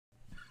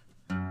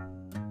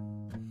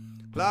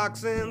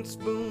clocks and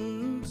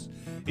spoons,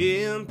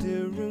 empty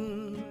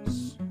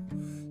rooms.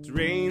 It's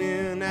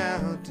raining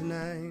out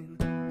tonight.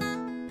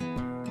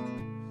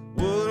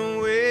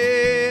 Wouldn't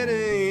wait to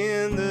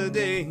end the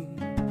day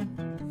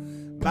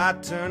by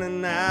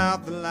turning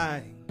out the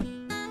light.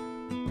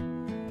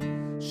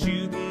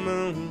 Shoot the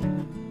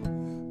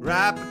moon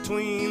right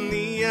between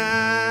the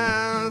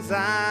eyes.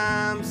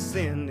 I'm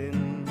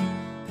sending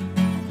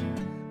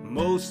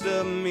most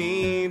of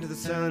me to the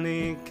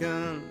sunny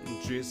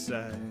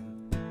countryside,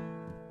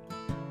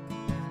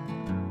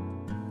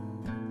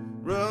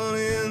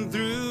 running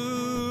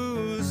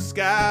through a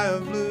sky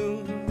of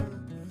blue,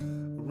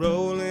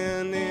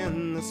 rolling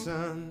in the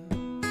sun.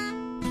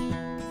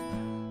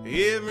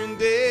 Every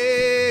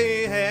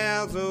day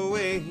has a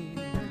way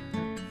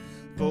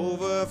of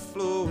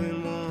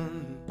overflowing one.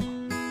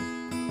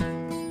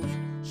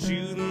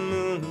 Shoot the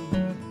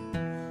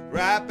moon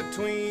right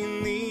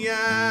between the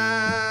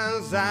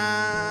eyes.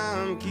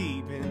 I'm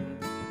keeping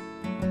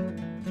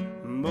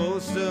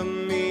most of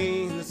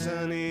me in the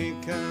sunny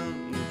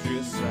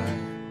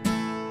countryside.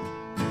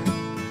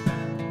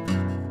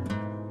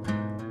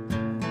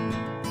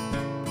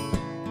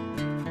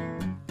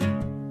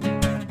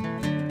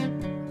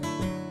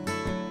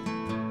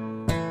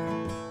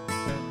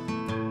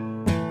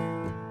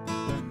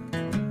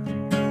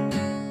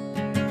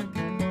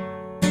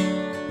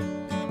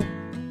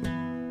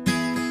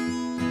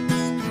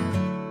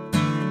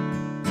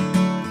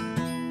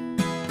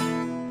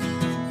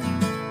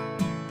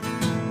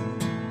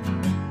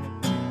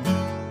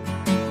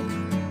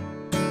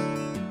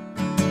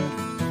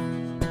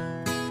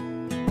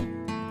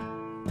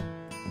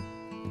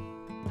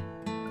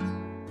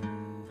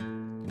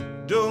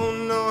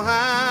 Don't know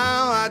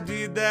how I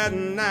did that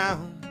now.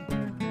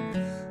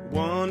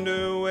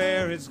 Wonder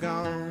where it's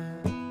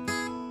gone.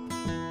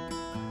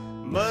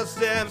 Must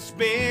have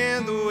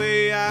spent the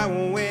way I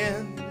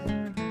went,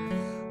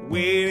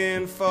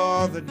 waiting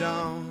for the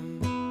dawn.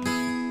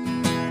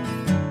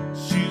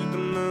 Shoot the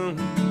moon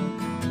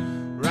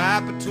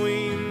right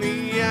between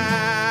the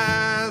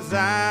eyes.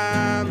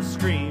 I'm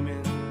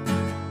screaming,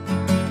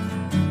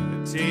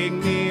 take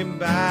me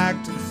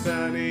back to the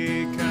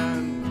sunny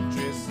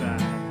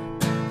countryside.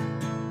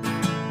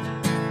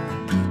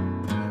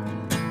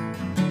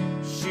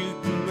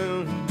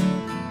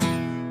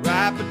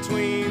 Right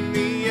between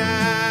the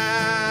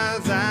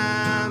eyes,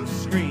 I'm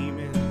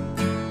screaming,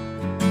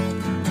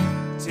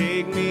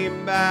 take me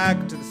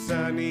back to the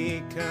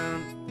sunny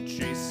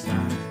countryside.